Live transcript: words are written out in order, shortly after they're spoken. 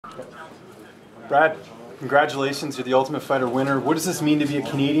Brad, congratulations, you're the Ultimate Fighter winner. What does this mean to be a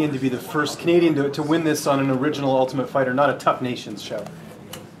Canadian, to be the first Canadian to win this on an original Ultimate Fighter, not a Tough Nations show?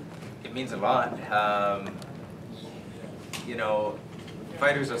 It means a lot. You know,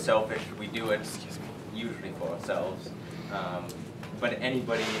 fighters are selfish. We do it usually for ourselves. But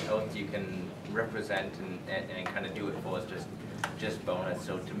anybody else you can represent and kind of do it for is just bonus.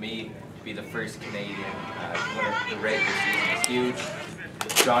 So to me, to be the first Canadian winner of the regular season is huge.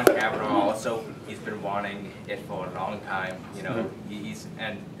 John Katona also, he's been wanting it for a long time. You know,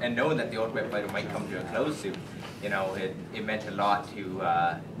 and knowing that the Ultimate Fighter might come to a close soon, you know, it meant a lot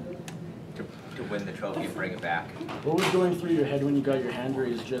to win the trophy and bring it back. What was going through your head when you got your hand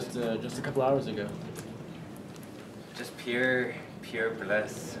raised just a couple hours ago? Just pure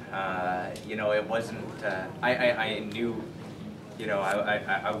bliss. You know, it wasn't. I knew. You know,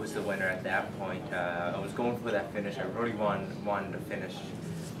 I was the winner at that point. I was going for that finish. I really wanted to finish,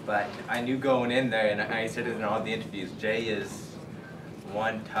 but I knew going in there, and I said it in all the interviews. Jay is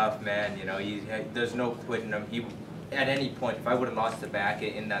one tough man. You know, there's no quitting him. At any point, if I would have lost the back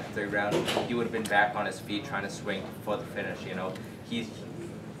in that third round, he would have been back on his feet trying to swing for the finish. You know, he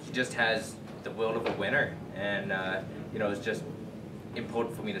just has the will of a winner, and you know, it's just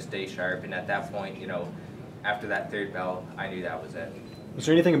important for me to stay sharp. And at that point, you know, after that third bell, I knew that was it. Was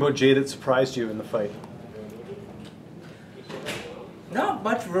there anything about Jay that surprised you in the fight? Not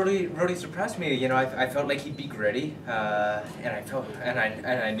much really surprised me. You know, I felt like he'd be gritty, and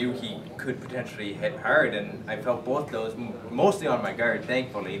I knew he could potentially hit hard, and I felt both those mostly on my guard.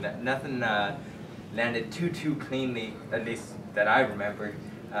 Thankfully, nothing landed too cleanly, at least that I remember,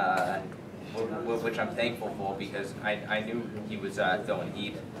 which I'm thankful for because I knew he was throwing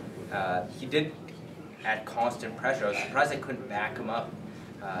heat. He did add constant pressure. I was surprised I couldn't back him up.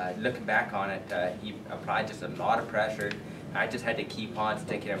 Looking back on it, he applied just a lot of pressure. I just had to keep on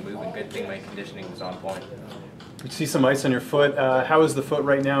sticking and moving. Good thing my conditioning was on point. We see some ice on your foot. How is the foot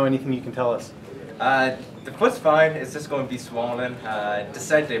right now? Anything you can tell us? The foot's fine. It's just going to be swollen.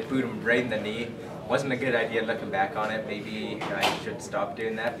 Decided to boot him right in the knee. Wasn't a good idea looking back on it. Maybe I should stop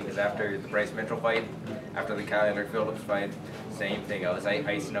doing that because after the Bryce Mitchell fight, after the Kyler Phillips fight, same thing. I was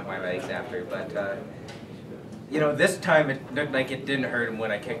icing up my legs after. But you know, this time it looked like it didn't hurt him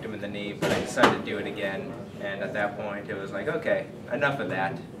when I kicked him in the knee, but I decided to do it again. And at that point, it was like, okay, enough of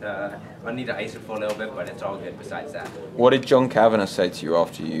that. I'll need to ice it for a little bit, but it's all good besides that. What did John Katona say to you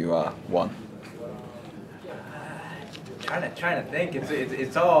after you won? Trying to think.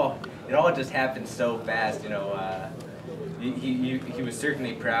 It all just happened so fast. You know, he was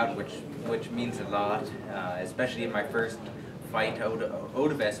certainly proud, which means a lot, especially in my first fight out of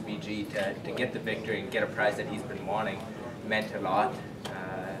SBG to get the victory and get a prize that he's been wanting meant a lot.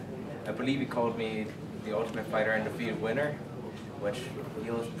 I believe he called me the Ultimate Fighter undefeated winner, which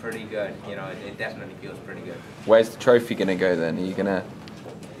feels pretty good. You know, it definitely feels pretty good. Where's the trophy going to go then? Are you going to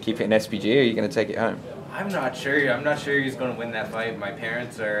keep it in SBG or are you going to take it home? I'm not sure. I'm not sure he's going to win that fight. My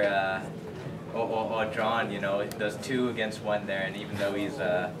parents are, or John, you know, there's 2 against 1 there, and even though he's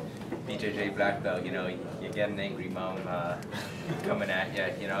BJJ black belt, you know, you get an angry mom coming at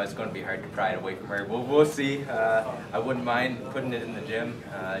you. You know, it's going to be hard to pry it away from her. We'll see. I wouldn't mind putting it in the gym.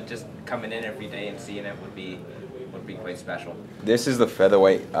 Just coming in every day and seeing it would be quite special. This is the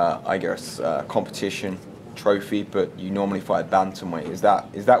featherweight, I guess, competition trophy, but you normally fight bantamweight. Is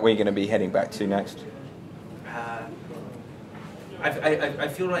that where you're going to be heading back to next? I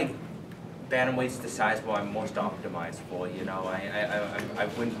feel like bantamweight's the size where I'm most optimized for. You know, I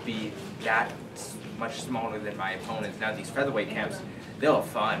wouldn't be that much smaller than my opponents. Now these featherweight camps, they're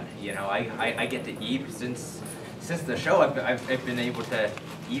fun. You know, I get to eat since the show. I've been able to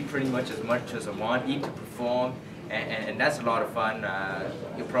eat pretty much as I want, eat to perform, and that's a lot of fun.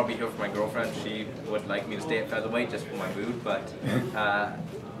 You'll probably hear from my girlfriend. She would like me to stay at featherweight just for my mood, but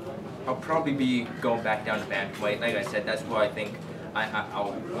I'll probably be going back down to bantamweight. Like I said, that's where I think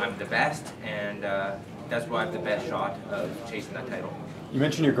I'm the best, and that's why I have the best shot of chasing that title. You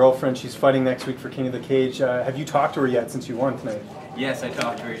mentioned your girlfriend. She's fighting next week for King of the Cage. Have you talked to her yet since you won tonight? Yes, I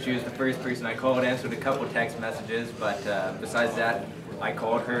talked to her. She was the first person I called, answered a couple of text messages, but besides that, I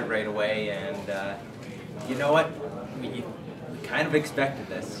called her right away, and you know what? We kind of expected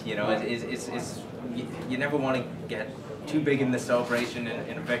this. You know, you never want to get too big in the celebration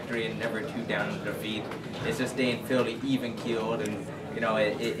in a victory and never too down in defeat. It's just staying fairly even keeled, and you know,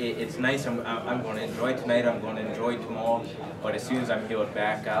 it's nice. I'm going to enjoy tonight. I'm going to enjoy tomorrow. But as soon as I'm healed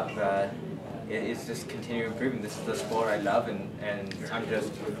back up, it's just continuing improving. This is the sport I love, and I'm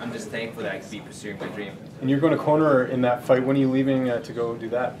just thankful that I could be pursuing my dream. And you're going to corner her in that fight. When are you leaving to go do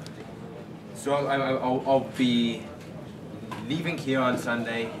that? So I'll be leaving here on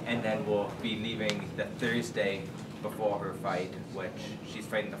Sunday, and then we'll be leaving the Thursday before her fight, which she's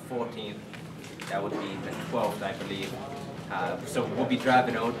fighting the 14th. That would be the 12th, I believe. So we'll be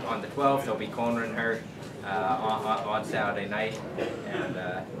driving out on the 12th. I'll be cornering her on Saturday night, and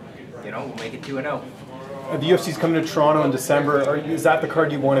we'll make it 2-0. The UFC's coming to Toronto in December. Is that the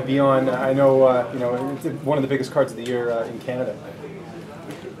card you want to be on? I know, it's one of the biggest cards of the year in Canada.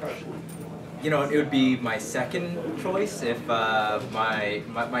 It would be my second choice if my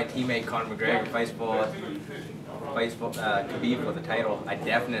teammate Conor McGregor fights for Khabib for the title. I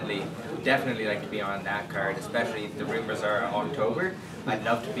definitely like to be on that card, especially if the rumors are October. I'd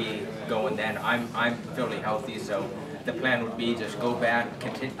love to be going then. I'm fairly healthy, so the plan would be just go back,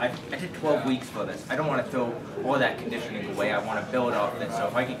 continue. I did 12 weeks for this. I don't want to throw all that conditioning away. I want to build off it. So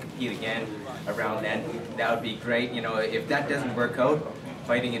if I can compete again around then, that would be great. If that doesn't work out,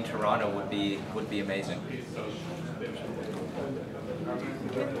 fighting in Toronto would be amazing.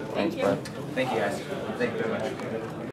 Thanks, Brad. Thank you guys. Thank you very much.